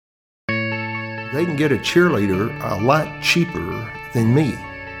They can get a cheerleader a lot cheaper than me.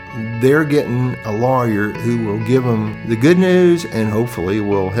 They're getting a lawyer who will give them the good news and hopefully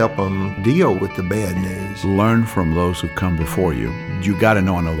will help them deal with the bad news. Learn from those who come before you. You got to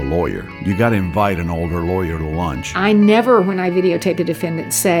know another lawyer. You got to invite an older lawyer to lunch. I never, when I videotape the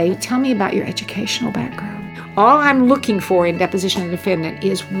defendant, say, tell me about your educational background. All I'm looking for in deposition of the defendant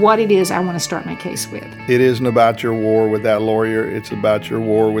is what it is I want to start my case with. It isn't about your war with that lawyer. It's about your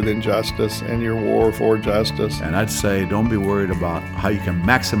war with injustice and your war for justice. And I'd say don't be worried about how you can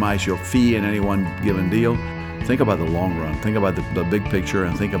maximize your fee in any one given deal. Think about the long run. Think about the big picture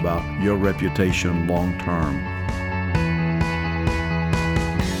and think about your reputation long term.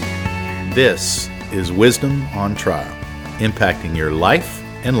 This is Wisdom on Trial, impacting your life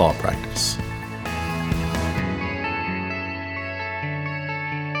and law practice.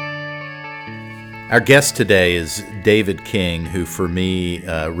 Our guest today is David King, who for me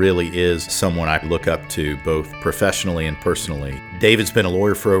really is someone I look up to both professionally and personally. David's been a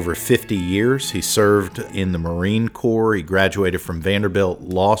lawyer for over 50 years. He served in the Marine Corps. He graduated from Vanderbilt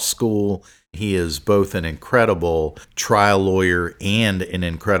Law School. He is both an incredible trial lawyer and an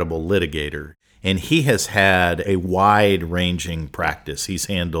incredible litigator. And he has had a wide-ranging practice. He's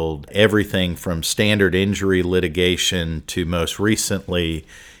handled everything from standard injury litigation to most recently,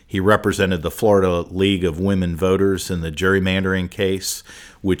 he represented the Florida League of Women Voters in the gerrymandering case,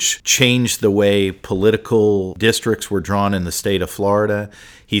 which changed the way political districts were drawn in the state of Florida.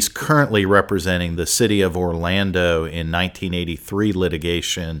 He's currently representing the city of Orlando in 1983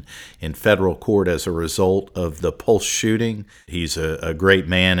 litigation in federal court as a result of the Pulse shooting. He's a great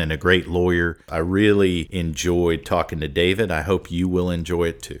man and a great lawyer. I really enjoyed talking to David. I hope you will enjoy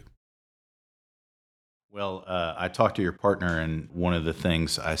it too. Well, I talked to your partner, and one of the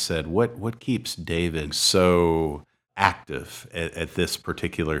things I said, what keeps David so active at this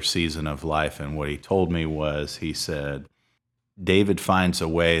particular season of life? And what he told me was, he said, David finds a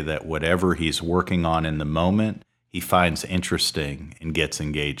way that whatever he's working on in the moment, he finds interesting and gets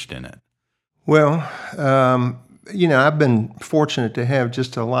engaged in it. Well, I've been fortunate to have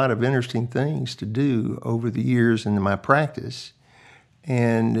just a lot of interesting things to do over the years in my practice.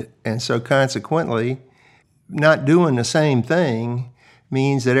 And so consequently, not doing the same thing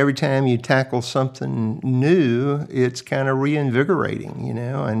means that every time you tackle something new, it's kind of reinvigorating,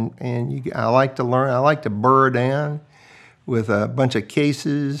 I like to learn. I like to burrow down with a bunch of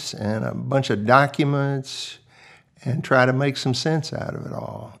cases and a bunch of documents and try to make some sense out of it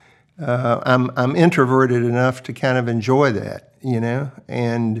all. I'm introverted enough to kind of enjoy that,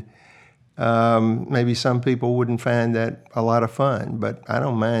 and maybe some people wouldn't find that a lot of fun, but I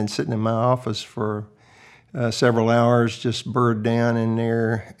don't mind sitting in my office for several hours just burrowed down in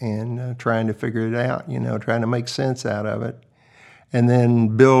there and trying to figure it out, trying to make sense out of it. And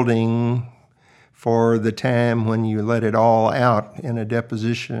then building for the time when you let it all out in a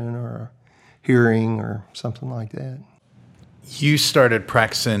deposition or a hearing or something like that. You started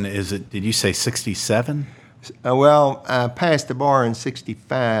practicing, did you say 67? Well, I passed the bar in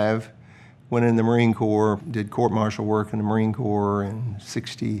 65, went in the Marine Corps, did court-martial work in the Marine Corps in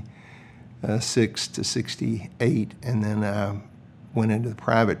 66 to 68, and then I went into the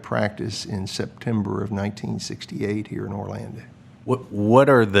private practice in September of 1968 here in Orlando. What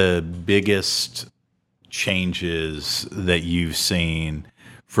are the biggest changes that you've seen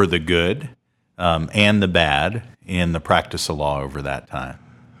for the good and the bad in the practice of law over that time?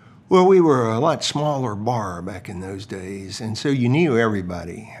 Well, we were a lot smaller bar back in those days, and so you knew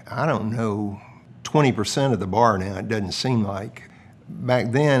everybody. I don't know, 20% of the bar now, it doesn't seem like.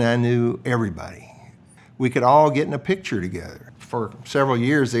 Back then, I knew everybody. We could all get in a picture together. For several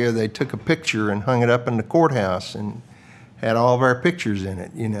years there, they took a picture and hung it up in the courthouse and had all of our pictures in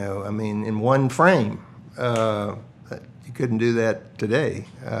it, in one frame. You couldn't do that today,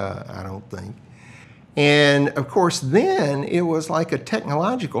 I don't think. And, of course, then it was like a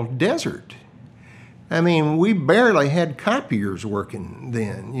technological desert. We barely had copiers working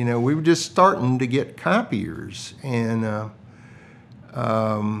then. We were just starting to get copiers. And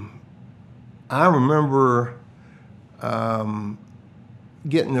I remember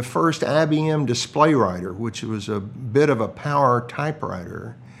getting the first IBM display writer, which was a bit of a power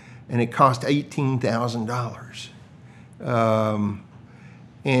typewriter, and it cost $18,000.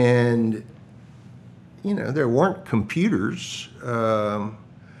 And, there weren't computers,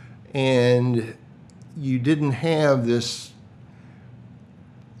 and you didn't have this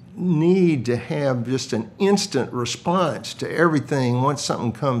need to have just an instant response to everything once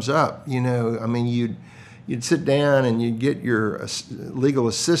something comes up. You'd sit down and you'd get your legal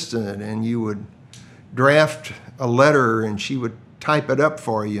assistant and you would draft a letter and she would type it up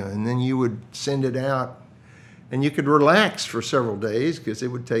for you, and then you would send it out. And you could relax for several days because it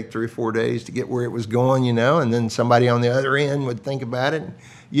would take 3 or 4 days to get where it was going, and then somebody on the other end would think about it. And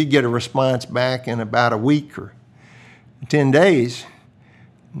you'd get a response back in about a week or 10 days.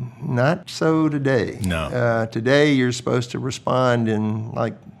 Not so today. No. Today you're supposed to respond in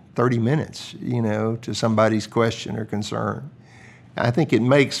like 30 minutes, to somebody's question or concern. I think it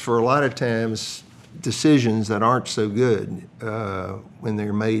makes for a lot of times decisions that aren't so good when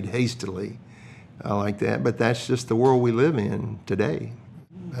they're made hastily. Like that, but that's just the world we live in today.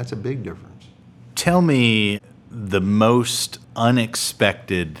 That's a big difference. Tell me the most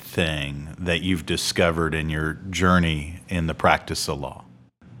unexpected thing that you've discovered in your journey in the practice of law.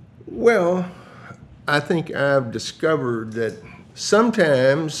 Well, I think I've discovered that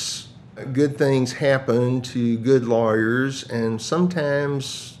sometimes good things happen to good lawyers, and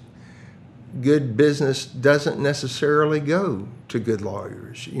sometimes good business doesn't necessarily go to good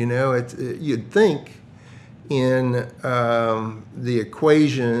lawyers. You'd think in the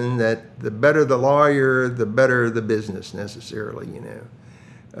equation that the better the lawyer, the better the business necessarily,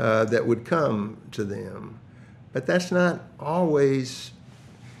 that would come to them. But that's not always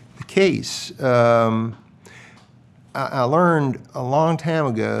the case. I learned a long time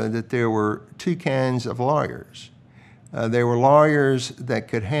ago that there were two kinds of lawyers. There were lawyers that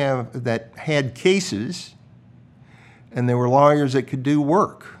had cases, and there were lawyers that could do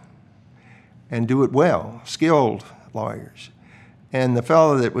work and do it well, skilled lawyers. And the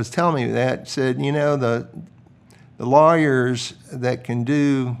fellow that was telling me that said, the lawyers that can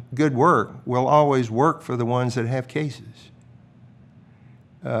do good work will always work for the ones that have cases.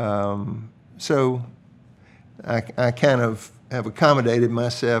 So I kind of have accommodated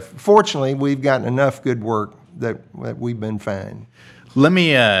myself. Fortunately, we've gotten enough good work that we've been fine. Let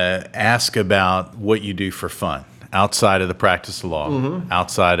me ask about what you do for fun outside of the practice of law,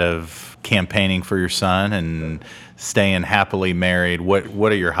 outside of campaigning for your son and staying happily married.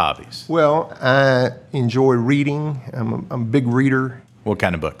 What are your hobbies? Well, I enjoy reading. I'm a big reader. What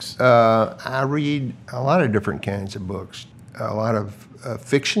kind of books? I read a lot of different kinds of books, a lot of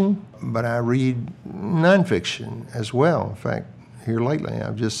fiction, but I read nonfiction as well. In fact, here lately,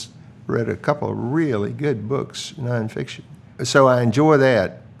 I've just read a couple of really good books, nonfiction. So I enjoy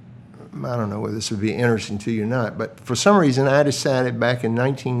that. I don't know whether this would be interesting to you or not, but for some reason I decided back in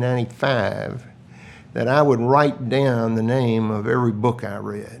 1995 that I would write down the name of every book I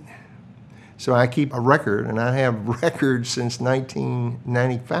read. So I keep a record, and I have records since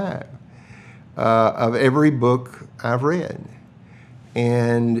 1995 of every book I've read.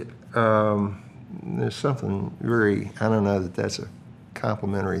 And there's something I don't know that that's a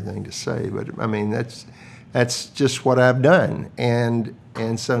complimentary thing to say, but I mean, that's just what I've done. And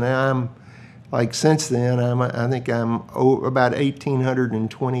so now since then, I think I'm about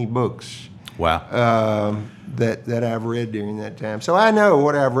 1,820 books. Wow. That I've read during that time. So I know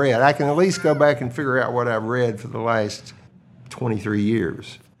what I've read. I can at least go back and figure out what I've read for the last 23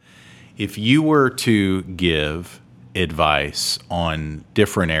 years. If you were to give advice on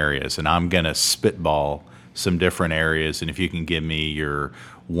different areas, and I'm going to spitball some different areas, and if you can give me your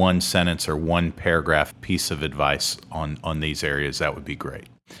one sentence or one paragraph piece of advice on these areas, that would be great.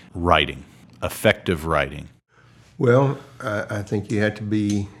 Writing, effective writing. Well, I think you have to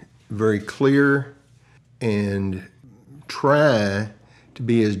be very clear and try to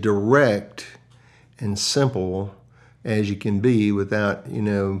be as direct and simple as you can be without,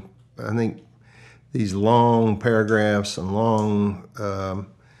 I think these long paragraphs and long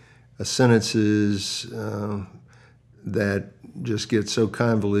sentences that just get so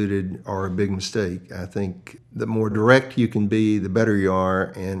convoluted are a big mistake. I think the more direct you can be, the better you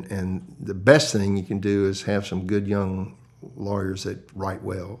are, and the best thing you can do is have some good young lawyers that write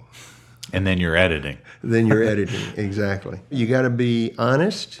well. And then you're editing. Then you're editing, exactly. You got to be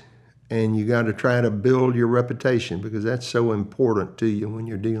honest, and you got to try to build your reputation, because that's so important to you when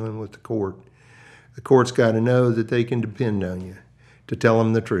you're dealing with the court. The court's got to know that they can depend on you to tell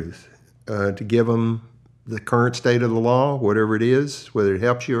them the truth, to give them the current state of the law, whatever it is, whether it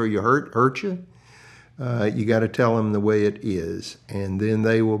helps you or you hurt you. You got to tell them the way it is, and then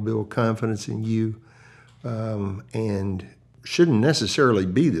they will build confidence in you. And shouldn't necessarily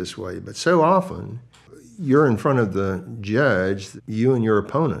be this way, but so often you're in front of the judge, you and your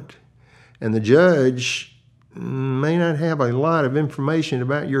opponent, and the judge may not have a lot of information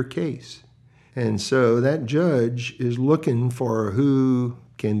about your case. And so that judge is looking for who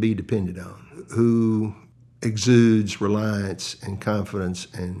can be depended on, who exudes reliance and confidence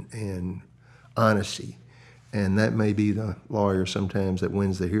and honesty. And that may be the lawyer sometimes that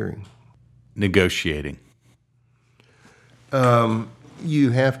wins the hearing. Negotiating.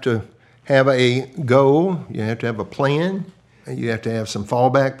 You have to have a goal. You have to have a plan. You have to have some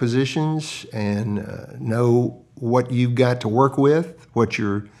fallback positions and know what you've got to work with, what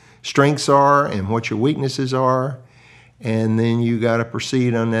your strengths are and what your weaknesses are. And then you got to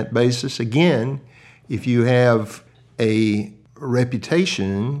proceed on that basis. Again, if you have a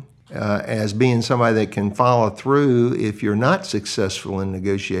reputation as being somebody that can follow through, if you're not successful in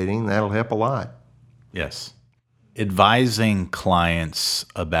negotiating, that'll help a lot. Yes. Advising clients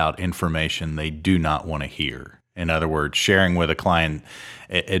about information they do not want to hear. In other words, sharing with a client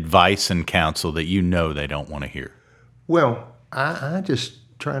advice and counsel that you know they don't want to hear. Well, I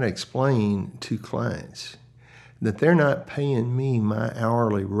just try to explain to clients that they're not paying me my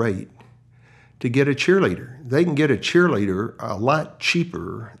hourly rate to get a cheerleader. They can get a cheerleader a lot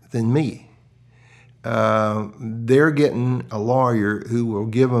cheaper than me. They're getting a lawyer who will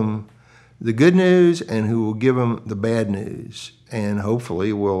give them the good news and who will give them the bad news, and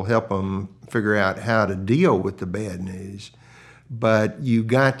hopefully will help them figure out how to deal with the bad news. But you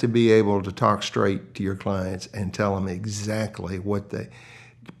got to be able to talk straight to your clients and tell them exactly what they.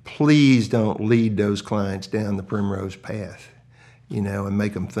 Please don't lead those clients down the primrose path, and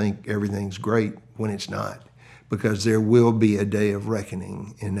make them think everything's great when it's not, because there will be a day of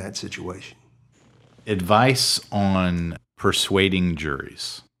reckoning in that situation. Advice on persuading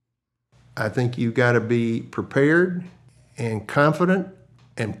juries. I think you've got to be prepared and confident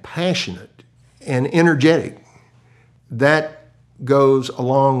and passionate and energetic. That goes a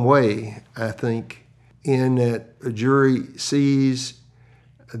long way, I think, in that a jury sees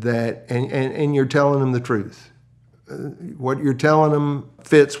that, and you're telling them the truth. What you're telling them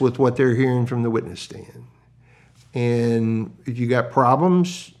fits with what they're hearing from the witness stand. And if you got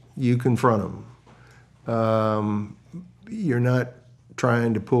problems, you confront them. You're not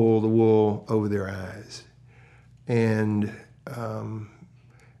trying to pull the wool over their eyes. And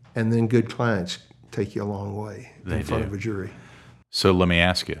then good clients take you a long way in front of a jury. So let me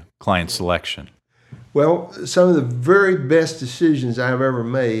ask you, client selection. Well, some of the very best decisions I've ever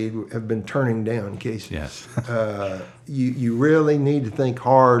made have been turning down cases. Yes. You really need to think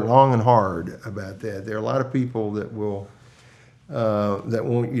hard, long and hard about that. There are a lot of people that will that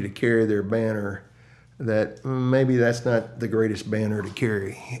want you to carry their banner that maybe that's not the greatest banner to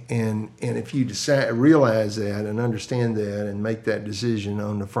carry. And if you realize that and understand that and make that decision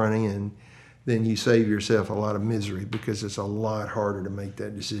on the front end, then you save yourself a lot of misery, because it's a lot harder to make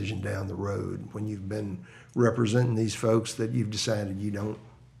that decision down the road when you've been representing these folks that you've decided you don't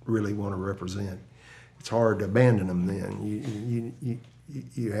really want to represent. It's hard to abandon them then.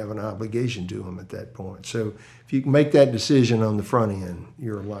 You have an obligation to them at that point. So if you can make that decision on the front end,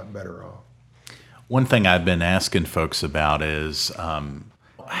 you're a lot better off. One thing I've been asking folks about is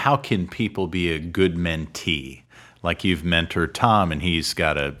how can people be a good mentee? Like you've mentored Tom, and he's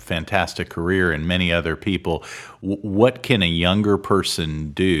got a fantastic career, and many other people. What can a younger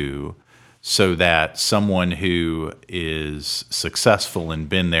person do so that someone who is successful and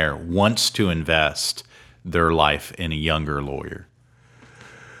been there wants to invest their life in a younger lawyer?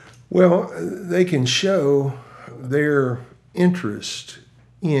 Well, they can show their interest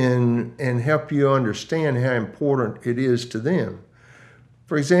in and help you understand how important it is to them.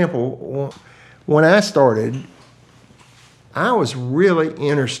 For example, when I started, I was really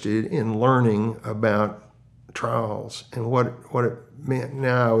interested in learning about trials and what it meant.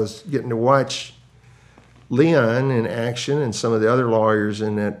 Now I was getting to watch Leon in action and some of the other lawyers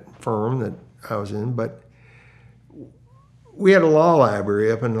in that firm that I was in, but we had a law library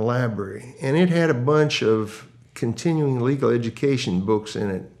up in the library, and it had a bunch of continuing legal education books in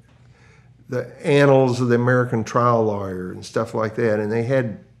it, the Annals of the American Trial Lawyer and stuff like that, and they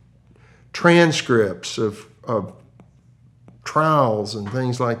had transcripts of trials and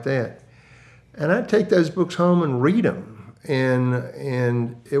things like that. And I'd take those books home and read them.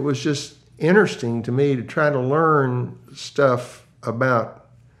 And it was just interesting to me to try to learn stuff about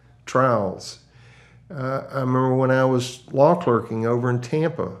trials. I remember when I was law clerking over in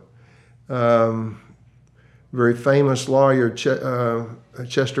Tampa, very famous lawyer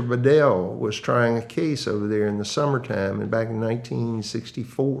Chester Bedell was trying a case over there in the summertime and back in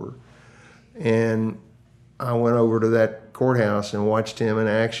 1964. And I went over to that courthouse and watched him in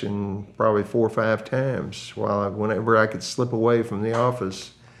action probably 4 or 5 times whenever I could slip away from the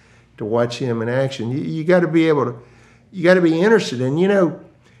office to watch him in action. You got to be able to, you got to be interested. And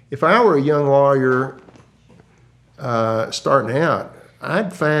if I were a young lawyer starting out,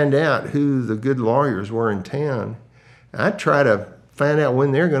 I'd find out who the good lawyers were in town. I'd try to find out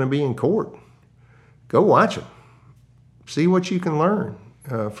when they're going to be in court. Go watch them. See what you can learn.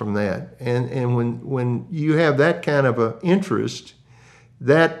 from that. And when you have that kind of an interest,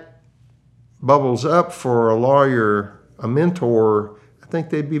 that bubbles up for a lawyer, a mentor. I think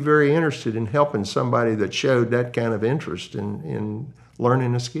they'd be very interested in helping somebody that showed that kind of interest in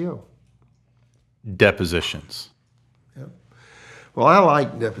learning a skill. Depositions. Well, I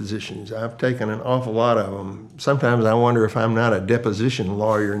like depositions. I've taken an awful lot of them. Sometimes I wonder if I'm not a deposition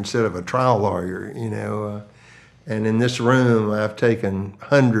lawyer instead of a trial lawyer, you know. And in this room, I've taken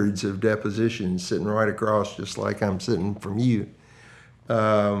hundreds of depositions sitting right across, just like I'm sitting from you.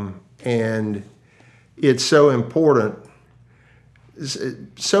 And it's so important.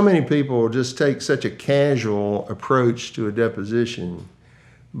 So many people just take such a casual approach to a deposition,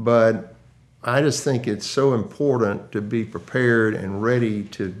 but I just think it's so important to be prepared and ready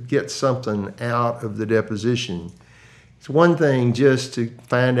to get something out of the deposition. It's one thing just to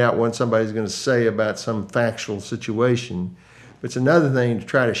find out what somebody's going to say about some factual situation, but it's another thing to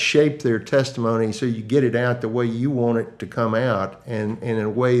try to shape their testimony so you get it out the way you want it to come out and in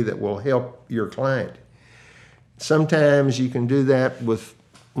a way that will help your client. Sometimes you can do that with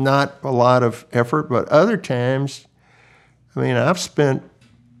not a lot of effort, but other times, I mean, I've spent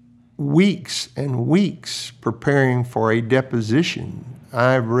weeks and weeks preparing for a deposition.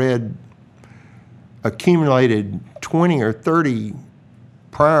 I've read accumulated 20 or 30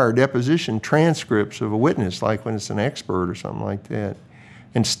 prior deposition transcripts of a witness, like when it's an expert or something like that,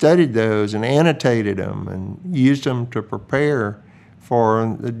 and studied those and annotated them and used them to prepare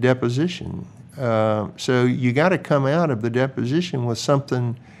for the deposition. So you got to come out of the deposition with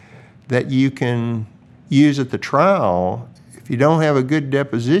something that you can use at the trial. If you don't have a good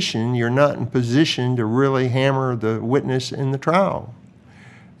deposition, you're not in position to really hammer the witness in the trial.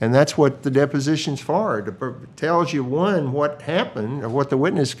 And that's what the deposition's for. It tells you, one, what happened or what the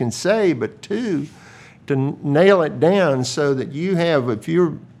witness can say, but two, to nail it down so that you have, if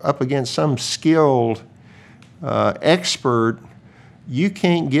you're up against some skilled expert, you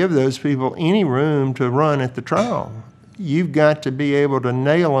can't give those people any room to run at the trial. You've got to be able to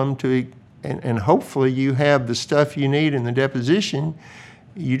nail them to, and hopefully you have the stuff you need in the deposition.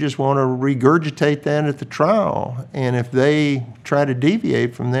 You just want to regurgitate that at the trial. And if they try to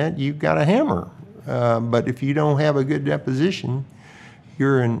deviate from that, you've got a hammer. But if you don't have a good deposition,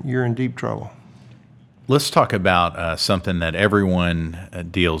 you're in deep trouble. Let's talk about something that everyone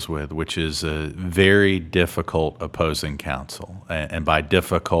deals with, which is a very difficult opposing counsel. And by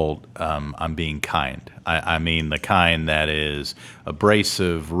difficult, I'm being kind. I mean the kind that is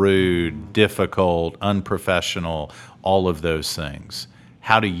abrasive, rude, difficult, unprofessional, all of those things.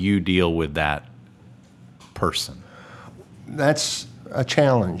 How do you deal with that person? That's a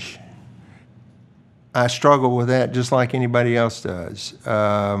challenge. I struggle with that just like anybody else does.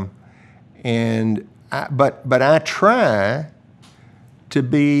 But I try to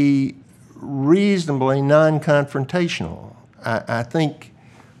be reasonably non-confrontational. I think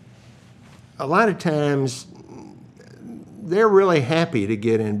a lot of times they're really happy to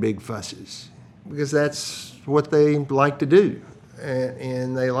get in big fusses because that's what they like to do.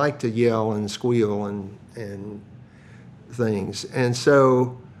 And they like to yell and squeal and things. And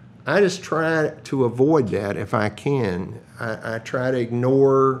so I just try to avoid that if I can. I try to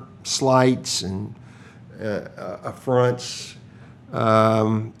ignore slights and affronts.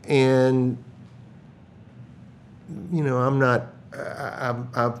 And, you know,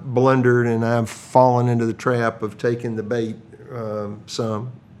 I've blundered and I've fallen into the trap of taking the bait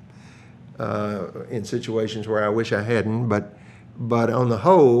in situations where I wish I hadn't. But on the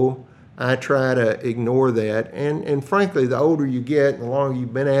whole, I try to ignore that. And frankly, the older you get and the longer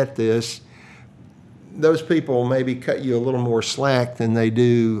you've been at this, those people maybe cut you a little more slack than they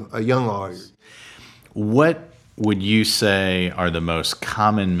do a young lawyer. What would you say are the most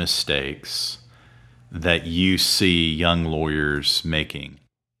common mistakes that you see young lawyers making?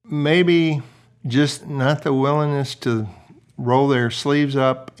 Maybe just not the willingness to roll their sleeves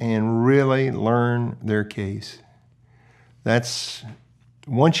up and really learn their case. That's,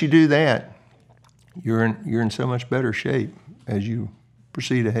 once you do that, you're in so much better shape as you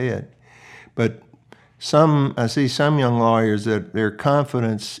proceed ahead. But I see some young lawyers that their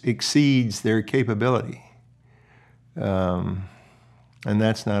confidence exceeds their capability. And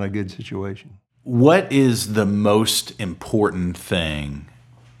that's not a good situation. What is the most important thing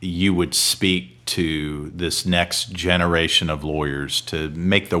you would speak to this next generation of lawyers to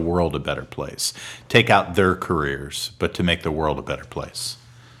make the world a better place? Take out their careers, but to make the world a better place.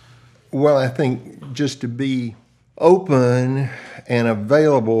 Well, I think just to be open and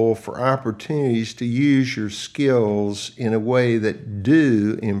available for opportunities to use your skills in a way that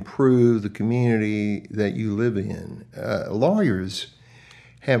do improve the community that you live in. Lawyers,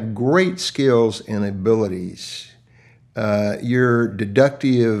 have great skills and abilities. Your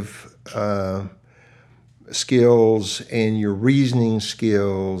deductive skills and your reasoning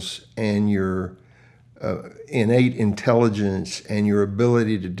skills and your innate intelligence and your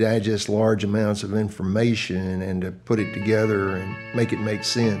ability to digest large amounts of information and to put it together and make it make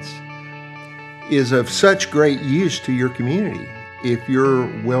sense is of such great use to your community if you're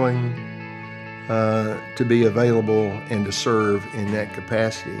willing to be available and to serve in that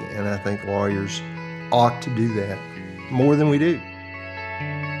capacity. And I think lawyers ought to do that more than we do.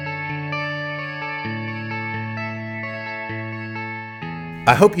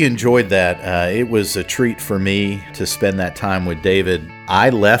 I hope you enjoyed that. It was a treat for me to spend that time with David. I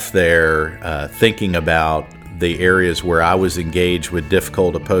left there thinking about the areas where I was engaged with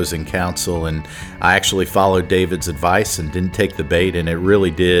difficult opposing counsel, and I actually followed David's advice and didn't take the bait, and it really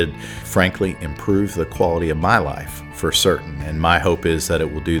did, frankly, improve the quality of my life for certain, and my hope is that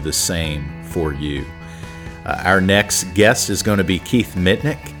it will do the same for you. Our next guest is going to be Keith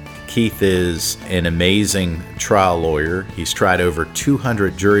Mitnick. Keith is an amazing trial lawyer. He's tried over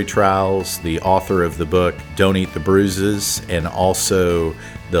 200 jury trials, the author of the book Don't Eat the Bruises, and also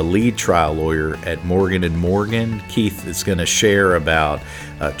the lead trial lawyer at Morgan & Morgan. Keith is going to share about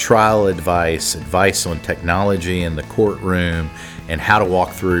trial advice on technology in the courtroom, and how to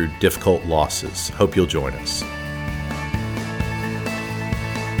walk through difficult losses. Hope you'll join us.